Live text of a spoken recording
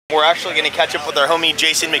We're actually going to catch up with our homie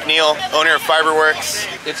Jason McNeil, owner of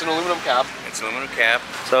Fiberwerx. It's an aluminum cap. It's an aluminum cap.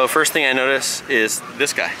 So first thing I notice is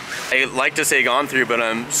this guy. I like to say gone through, but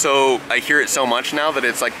I hear it so much now that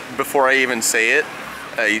it's like before I even say it,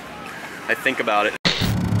 I think about it.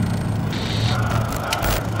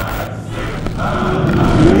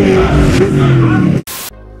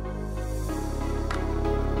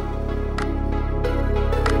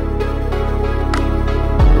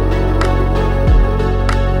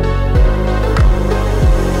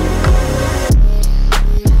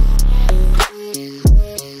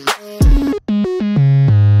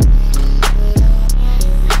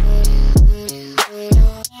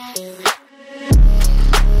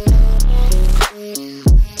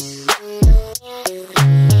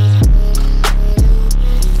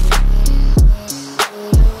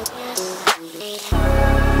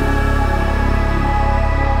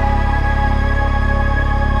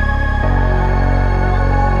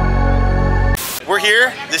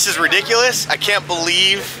 Here. This is ridiculous. I can't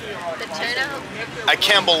believe the turnout. I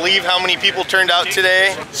can't believe how many people turned out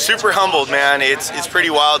today. Super humbled, man. It's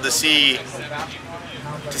pretty wild to see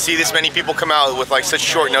this many people come out with like such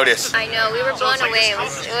short notice. I know, we were blown away. It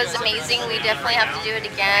was amazing. We definitely have to do it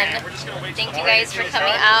again. Thank you guys for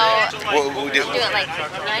coming out. We'll do it like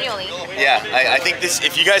annually. Yeah, I think this.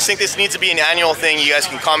 If you guys think this needs to be an annual thing, you guys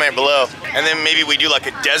can comment below, and then maybe we do like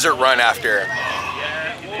a desert run after.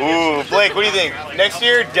 Ooh, Blake, what do you think? Next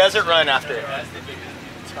year, desert run after.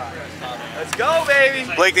 Let's go, baby.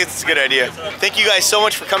 Blake, it's a good idea. Thank you guys so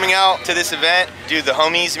much for coming out to this event. Dude, the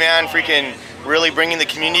homies, man, freaking really bringing the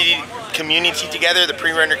community together, the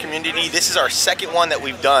Prerunner community. This is our second one that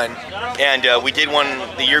we've done, and we did one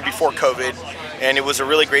the year before COVID, and it was a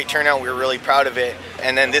really great turnout. We were really proud of it.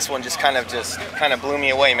 And then this one just kind of blew me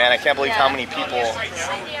away, man. I can't believe how many people.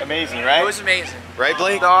 Amazing, right? It was amazing. Right,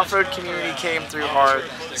 Blake? The off-road community came through hard.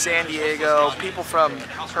 San Diego, people from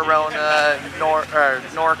Prerunner,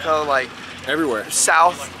 Norco, like everywhere.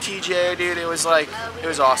 South TJ, dude. It was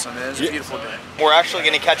awesome. It was a beautiful day. We're actually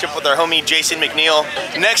going to catch up with our homie Jason McNeil.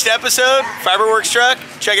 Next episode, Fiberwerx truck.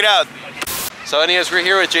 Check it out. So anyways, we're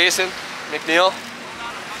here with Jason McNeil.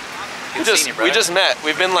 We just met.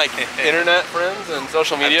 We've been like internet friends and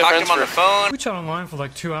social media friends. On the phone. We chat online for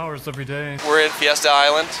like 2 hours every day. We're in Fiesta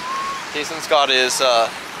Island. Jason's got his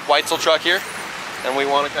Weitzel truck here, and we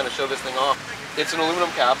want to kind of show this thing off. It's an aluminum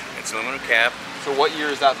cap. It's an aluminum cap. So what year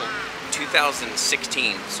is that thing?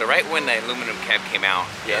 2016. So right when the aluminum cap came out,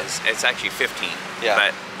 it's actually 15. Yeah.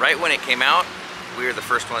 But right when it came out, we were the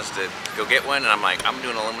first ones to go get one, and I'm like, I'm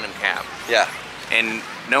doing an aluminum cap. Yeah. And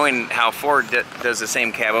knowing how Ford does the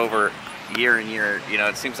same cab over year and year, you know,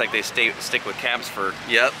 it seems like they stick with cabs for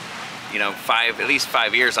you know, at least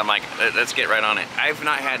 5 years. I'm like, let's get right on it. I've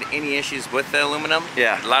not had any issues with the aluminum.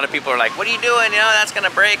 Yeah. A lot of people are like, what are you doing? You know, that's gonna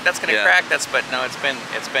break, that's gonna crack. But no, it's been.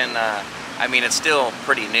 I mean, it's still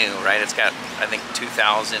pretty new, right? It's got, I think,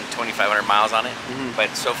 2,500 miles on it. But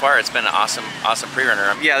so far, it's been an awesome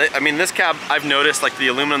Prerunner. Yeah, I mean, this cab, I've noticed, like the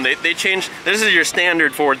aluminum, they changed. This is your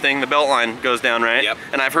standard Ford thing. The belt line goes down, right? Yep.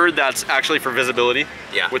 And I've heard that's actually for visibility.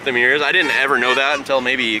 Yeah. With the mirrors. I didn't ever know that until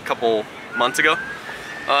maybe a couple months ago.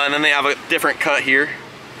 And then they have a different cut here.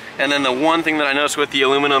 And then the one thing that I noticed with the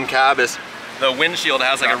aluminum cab is the windshield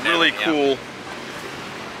has like a really cool,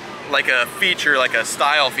 like a feature, like a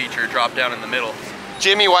style feature drop down in the middle.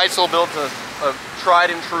 Jimmy Weitzel built a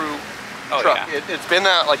tried and true truck. Yeah. It's been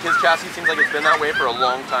that, like his chassis seems like it's been that way for a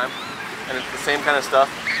long time. And it's the same kind of stuff.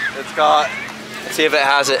 It's got, let's see if it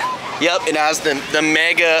has it. Yep, it has the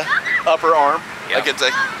mega upper arm. Yep. Like it's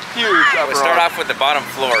a huge upper We start arm. off with the bottom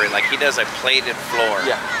floor, like he does a plated floor.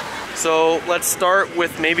 Yeah. So let's start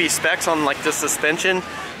with maybe specs on like the suspension.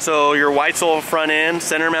 So your Weitzel front end,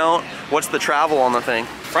 center mount, what's the travel on the thing?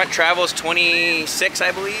 Front travel is 26,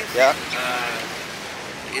 I believe. Yeah.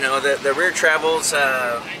 You know, the rear travels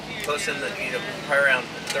close in the, you know, probably around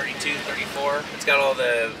 32, 34. It's got all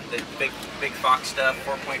the big Fox stuff,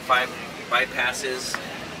 4.5 bypasses,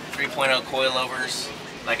 3.0 coilovers.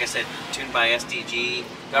 Like I said, tuned by SDG.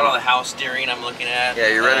 Got all the house steering I'm looking at. Yeah,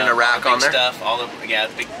 you're running a rack on there? Stuff, all the,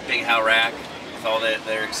 big house rack with all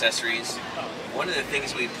their accessories. One of the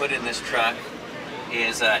things we put in this truck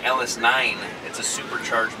is LS9. It's a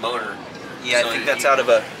supercharged motor. Yeah, so I think that's out of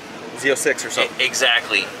a Z06 or something.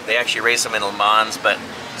 Exactly. They actually race them in Le Mans, but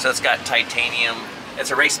so it's got titanium.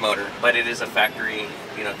 It's a race motor, but it is a factory,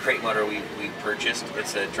 you know, crate motor we purchased.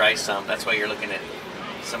 It's a dry sump. That's why you're looking at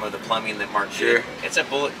some of the plumbing that Mark did. It's a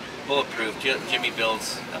bulletproof. Jimmy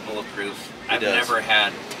builds a bulletproof. I've never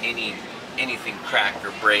had anything crack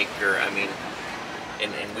or break, or I mean,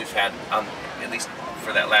 and we've had at least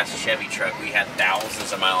for that last Chevy truck, we had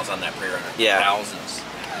thousands of miles on that Prerunner. Yeah. Thousands.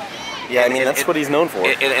 Yeah, I mean, that's what he's known for.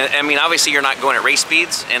 I mean, obviously you're not going at race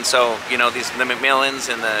speeds, and so, you know, the McNeil's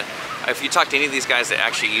and if you talk to any of these guys that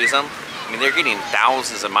actually use them, I mean, they're getting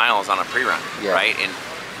thousands of miles on a pre-run, right? And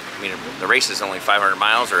I mean, the race is only 500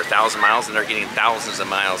 miles or 1,000 miles, and they're getting thousands of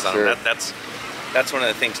miles on them. That's one of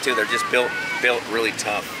the things too. They're just built really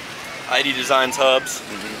tough. ID Designs hubs.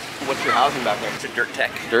 What's your housing back there? It's a Dirt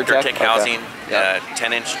Tech. Dirt Tech housing. Yep.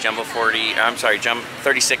 10-inch Jumbo 40. I'm sorry,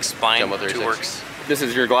 36 spline. Jumbo 36. 2 works. This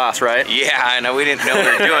is your glass, right? Yeah, I know. We didn't know we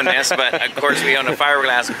were doing this, but of course we own a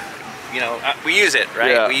fiberglass. You know, we use it,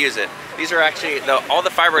 right? Yeah. We use it. These are actually all the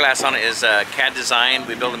fiberglass on it is CAD design.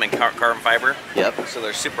 We build them in carbon fiber. Yep. So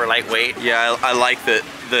they're super lightweight. Yeah, I like the.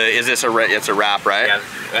 Is this it's a wrap, right?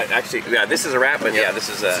 Yeah. Actually, yeah. This is a wrap, but yeah, this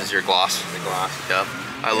is your gloss. The gloss. Yep.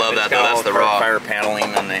 I love that got though. That's the raw. Fire paneling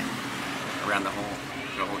on around the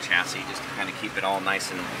whole chassis, just to kind of keep it all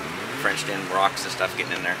nice and Frenched in, rocks and stuff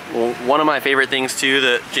getting in there. Well, one of my favorite things too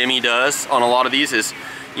that Jimmy does on a lot of these is,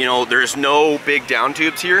 you know, there's no big down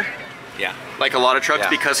tubes here. Yeah. Like a lot of trucks,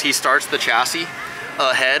 because he starts the chassis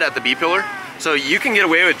ahead at the B-pillar. So you can get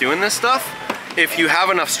away with doing this stuff if you have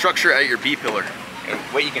enough structure at your B-pillar. And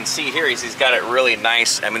what you can see here is he's got it really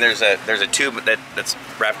nice. I mean, there's a tube that's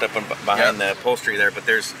wrapped up behind the upholstery there, but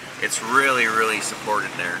it's really supported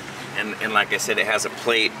there. And like I said, it has a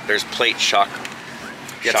plate. There's plate shock.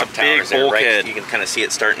 It's a big towers there, bulkhead. right? You can kind of see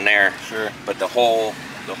it starting there. Sure. But the whole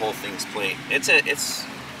thing's plate. It's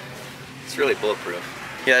really bulletproof.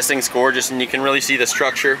 Yeah, this thing's gorgeous, and you can really see the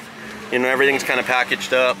structure. You know, everything's kind of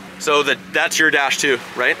packaged up. So that's your dash too,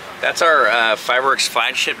 right? That's our Fiberwerx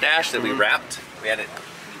flagship dash that we wrapped. We had it,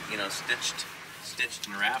 you know, stitched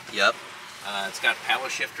and wrapped. Yep. It's got paddle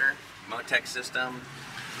shifter, Motec system,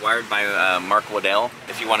 wired by Mark Waddell.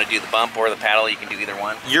 If you want to do the bump or the paddle, you can do either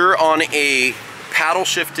one. You're on a paddle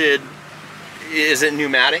shifted. Is it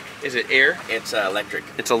pneumatic? Is it air? It's electric.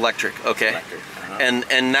 It's electric. Okay. It's electric.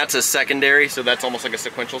 And that's a secondary, so that's almost like a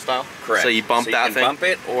sequential style. Correct. So you bump that you thing. Bump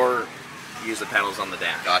it or use the paddles on the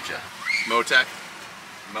dash. Gotcha. Motec.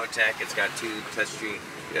 Motec. It's got 2 touchscreen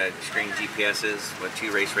GPSs with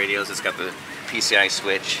 2 race radios. It's got the PCI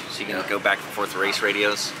switch, so you can go back and forth race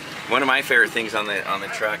radios. One of my favorite things on the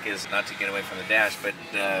truck is, not to get away from the dash, but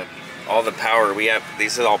all the power we have.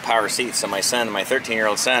 These are all power seats. So my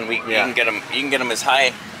 13-year-old son, you can get him as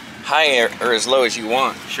high or as low as you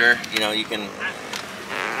want. Sure. You know, you can.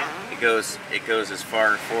 It goes as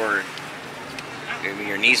far forward. I mean,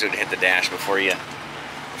 your knees would hit the dash before you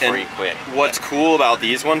quit. What's cool about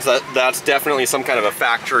these ones, that's definitely some kind of a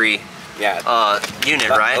factory unit,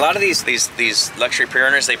 right? A lot of these luxury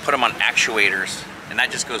pre-runners, they put them on actuators, and that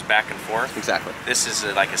just goes back and forth. Exactly. This is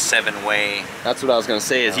like a 7-way. That's what I was going to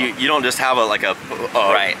say, is you don't just have a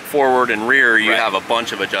right. forward and rear, you have a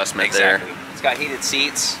bunch of adjustment there. It's got heated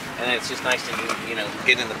seats, and it's just nice to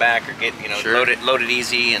get in the back or get Sure. loaded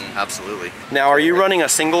easy. And absolutely. Now, are you running a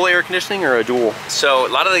single air conditioning or a dual? So a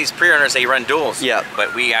lot of these pre-runners, they run duals. Yeah.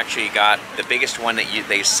 But we actually got the biggest one that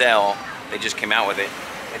they sell. They just came out with it,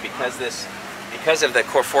 and because of the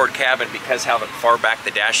forward cabin, because how far back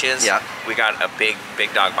the dash is, we got a big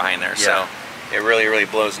dog behind there. So it really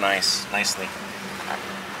blows nicely.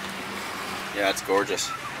 Yeah, it's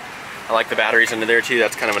gorgeous. I like the batteries under there too.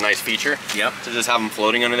 That's kind of a nice feature. Yep. To just have them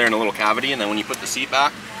floating under there in a little cavity, and then when you put the seat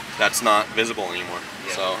back, that's not visible anymore.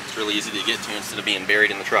 Yep. So it's really easy to get to instead of being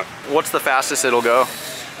buried in the truck. What's the fastest it'll go?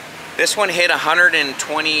 This one hit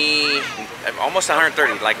 120, almost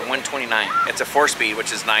 130, like 129. It's a 4-speed,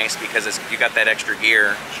 which is nice because you got that extra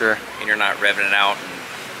gear. Sure. And you're not revving it out.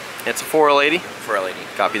 It's a 4L80?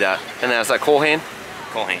 4L80. Copy that. And that's that Colhane?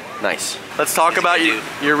 Colhane. Nice. Let's talk about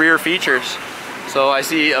your rear features. So I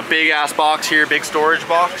see a big ass box here, big storage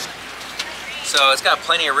box. So it's got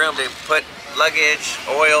plenty of room to put luggage,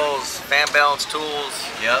 oils, fan belts, tools.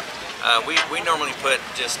 Yep. We normally put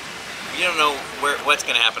just, you don't know what's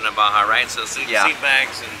going to happen in Baja, right? So seat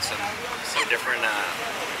bags and some different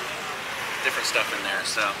stuff in there.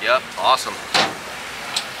 So yep, awesome.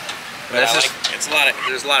 There's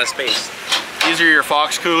a lot of space. These are your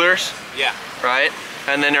Fox coolers. Yeah. Right.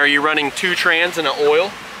 And then are you running 2 trans and an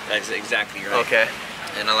oil? That's exactly right. Okay.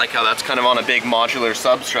 And I like how that's kind of on a big modular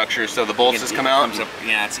substructure, so the bolts just come out.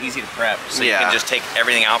 Yeah, it's easy to prep. So you can just take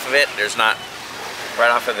everything off of it. There's not right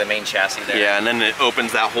off of the main chassis there. Yeah, and then it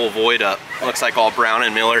opens that whole void up. Looks like all Brown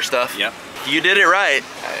and Miller stuff. Yep. You did it right.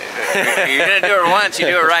 You're gonna do it once, you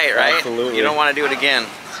do it right? Absolutely. You don't want to do it again.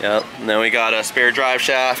 Yep. And then we got a spare drive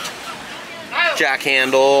shaft, jack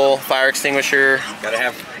handle, fire extinguisher. Gotta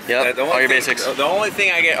have. Yep, all your basics. The only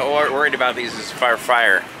thing I get worried about these is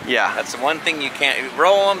fire. Yeah. That's the one thing you can't,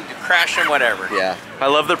 roll them, crash them, whatever. Yeah. I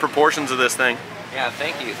love the proportions of this thing. Yeah,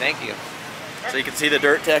 thank you. So you can see the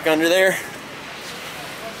dirt tech under there.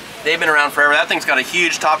 They've been around forever. That thing's got a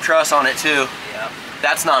huge top truss on it too. Yeah.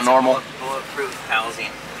 That's not normal. Bulletproof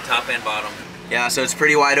housing, top and bottom. Yeah, so it's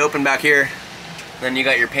pretty wide open back here. Then you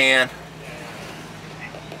got your pan.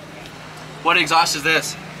 What exhaust is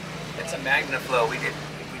this? It's a MagnaFlow. We did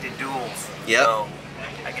duals. Yep. So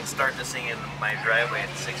I can start this thing in my driveway at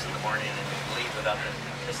 6 in the morning and leave without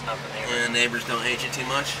pissing off the neighbors. And neighbors don't hate you too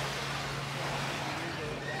much.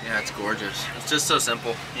 Yeah, it's gorgeous. It's just so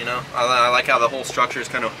simple, you know? I like how the whole structure is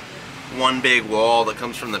kind of one big wall that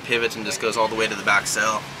comes from the pivots and just goes all the way to the back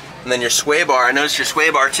cell. And then your sway bar, I noticed your sway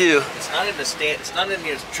bar too. It's not in it's not in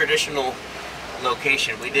your traditional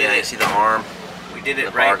location. We did Yeah, you see the arm. We did it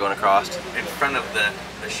the right bar going across. in front of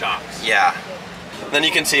the shocks. Yeah. Then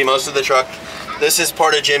you can see most of the truck. This is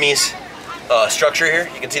part of Jimmy's structure here.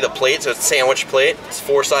 You can see the plate, so it's a sandwich plate. It's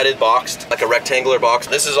four-sided boxed, like a rectangular box.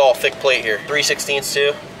 This is all thick plate here, 3/16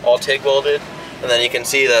 too, all TIG welded. And then you can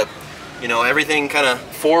see the, you know, everything kind of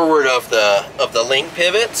forward of the link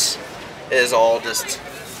pivots is all just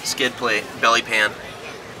skid plate, belly pan.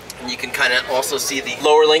 And you can kind of also see the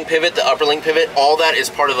lower link pivot, the upper link pivot. All that is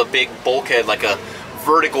part of a big bulkhead, like a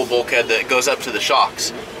vertical bulkhead that goes up to the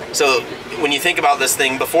shocks. So when you think about this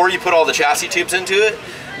thing, before you put all the chassis tubes into it,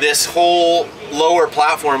 this whole lower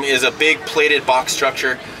platform is a big plated box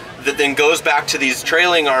structure that then goes back to these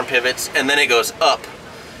trailing arm pivots, and then it goes up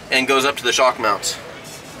and goes up to the shock mounts.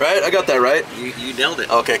 Right? I got that right? You nailed it.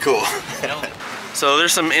 Okay, cool. You nailed it. So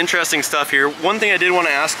there's some interesting stuff here. One thing I did want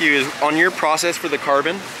to ask you is on your process for the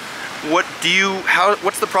carbon, what's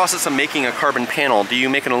the process of making a carbon panel? Do you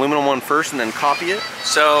make an aluminum one first and then copy it?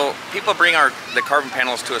 So people bring the carbon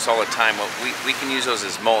panels to us all the time. Well, we can use those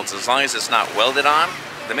as molds as long as it's not welded on.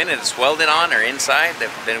 The minute it's welded on or inside,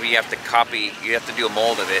 then we have to copy. You have to do a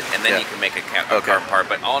mold of it, and then you can make a carbon part.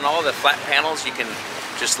 But on all the flat panels, you can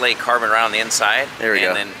just lay carbon around the inside. There we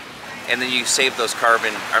go. And then you save those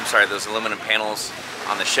those aluminum panels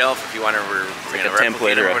on the shelf if you want to like a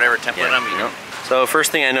template or whatever template them. So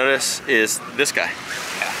first thing I notice is this guy.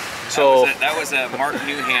 Yeah. So that was a Mark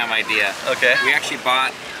Newham idea. Okay. We actually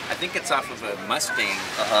bought, I think it's off of a Mustang.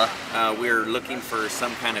 We were looking for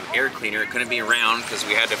some kind of air cleaner. It couldn't be round because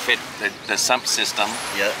we had to fit the sump system.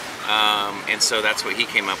 Yep. And so that's what he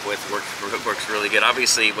came up with. Works really good.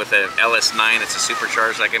 Obviously with the LS9, it's a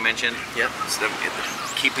supercharged, like I mentioned. Yep. So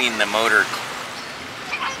keeping the motor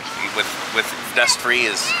with dust free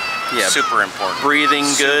is super important. Breathing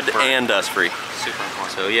good and dust free. Super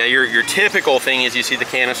important. So yeah, your typical thing is you see the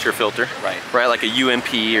canister filter. Right, like a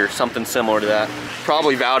UMP or something similar to that.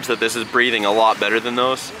 Probably vouch that this is breathing a lot better than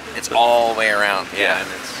those. It's all the way around. Yeah. And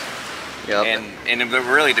it's and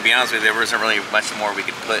really, to be honest with you, there wasn't really much more we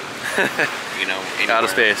could put, anywhere. Out of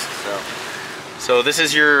space. So this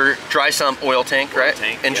is your dry sump oil tank, right?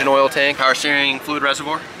 Engine oil tank, power steering fluid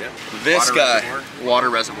reservoir. Yep. This water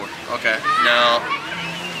reservoir. Okay. Now,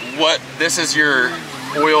 this is your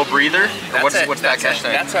oil breather? What's that catch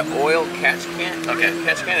tank? That's an oil catch can. Okay.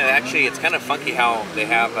 Catch can. And actually, it's kind of funky how they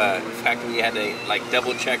have. In fact, we had to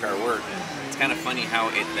double check our work. It's kind of funny how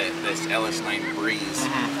this LS9 Breeze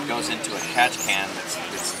goes into a catch can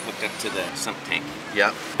that's hooked up to the sump tank.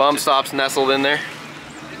 Yep. Bump stops nestled in there.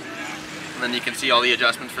 And then you can see all the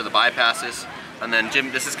adjustments for the bypasses. And then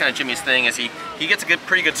this is kind of Jimmy's thing, is he gets a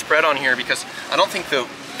pretty good spread on here, because I don't think the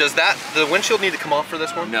windshield need to come off for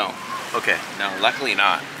this one? No. Okay. No, luckily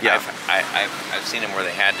not. Yeah. I've seen them where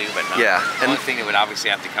they had to, but no. Yeah. The only thing that would obviously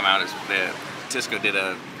have to come out is Tisco did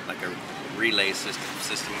a relay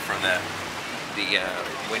system for the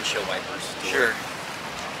windshield wipers. Sure.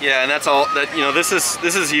 Yeah, and that's all this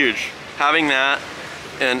is huge. Having that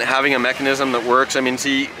and having a mechanism that works. I mean,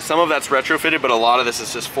 see, some of that's retrofitted, but a lot of this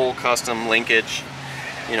is just full custom linkage,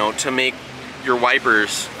 to make your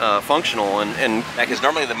wipers functional. And because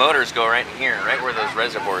normally the motors go right in here, right where those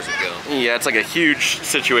reservoirs would go. Yeah, it's like a huge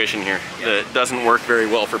situation here that doesn't work very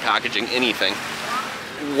well for packaging anything.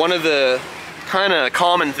 One of the kind of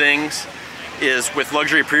common things is with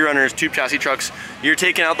luxury pre-runners, tube chassis trucks, you're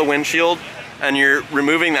taking out the windshield and you're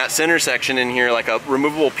removing that center section in here, like a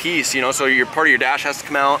removable piece, so your part of your dash has to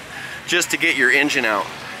come out just to get your engine out.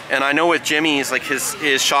 And I know with Jimmy's, like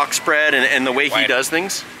his shock spread and the way he does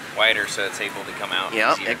things. Wider, so it's able to come out.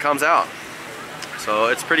 Yeah, it comes out. So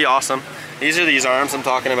it's pretty awesome. These are these arms I'm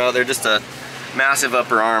talking about. They're just a massive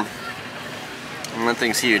upper arm. And that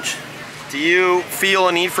thing's huge. Do you feel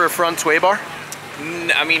a need for a front sway bar?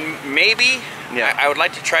 I mean, maybe. Yeah. I would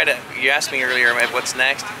like to try to, you asked me earlier what's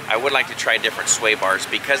next. I would like to try different sway bars,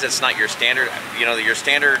 because it's not your standard, your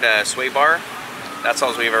standard sway bar. That's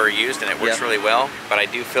all we've ever used, and it works really well. But I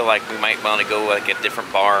do feel like we might want to go like a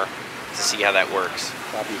different bar to see how that works.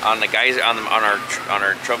 On the guys on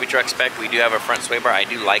our trophy truck spec, we do have a front sway bar. I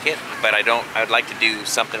do like it, but I'd like to do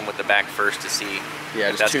something with the back first to see.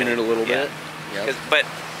 Yeah, just tune it a little bit. Yep. But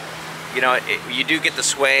you know, you do get the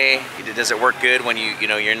sway. Does it work good when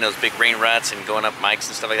you're in those big rain ruts and going up mics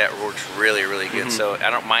and stuff like that? It works really, really good. So I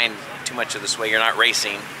don't mind too much of the sway. You're not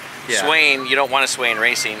racing. Swaying, you don't want to sway in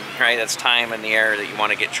racing, right? That's time in the air that you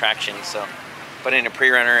want to get traction. So, but in a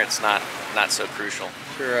pre-runner, it's not so crucial.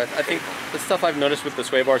 Sure, I think the stuff I've noticed with the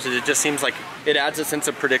sway bars is it just seems like it adds a sense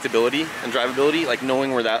of predictability and drivability, like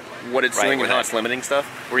knowing what it's doing and how it's limiting stuff,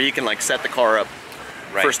 where you can like set the car up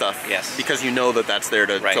for stuff. Yes. Because you know that that's there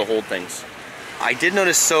to hold things. I did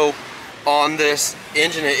notice, so on this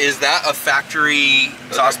engine, is that a factory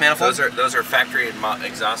exhaust manifold? Those are factory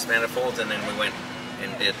exhaust manifolds, and then we went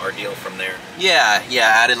and did our deal from there. Yeah,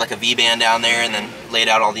 added like a V-band down there and then laid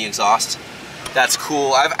out all the exhaust. That's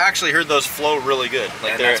cool. I've actually heard those flow really good.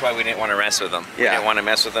 Like, and that's why we didn't want to mess with them. We didn't want to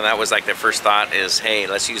mess with them. That was like the first thought is, hey,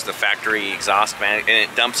 let's use the factory exhaust man, and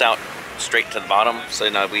it dumps out straight to the bottom. So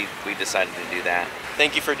no, we decided to do that.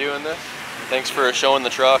 Thank you for doing this. Thanks for showing the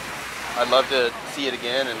truck. I'd love to see it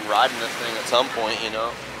again and riding this thing at some point, you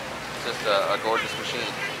know. It's just a gorgeous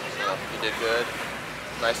machine. So you did good.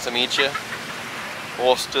 Nice to meet you.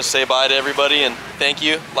 We'll just say bye to everybody and thank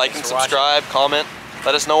you. Like and subscribe, comment.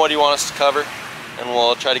 Let us know what you want us to cover and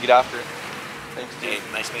we'll try to get after it. Thanks, dude. Hey,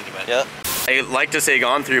 nice meeting you, bud. Yeah. I like to say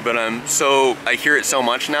gone through, but I hear it so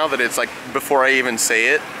much now that it's like before I even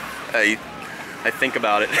say it, I think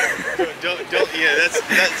about it. Yeah,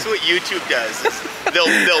 that's what YouTube does.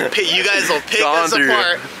 You guys will pick us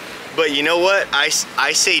apart. But you know what? I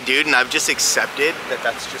say dude, and I've just accepted that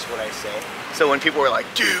that's just what I say. So when people are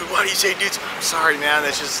like, dude, why do you say dude? I'm sorry, man.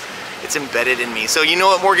 That's just, it's embedded in me. So you know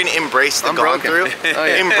what, Morgan? Embrace the gone through. Oh,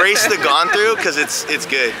 yeah. Embrace the gone through, because it's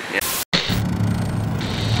good. Yeah.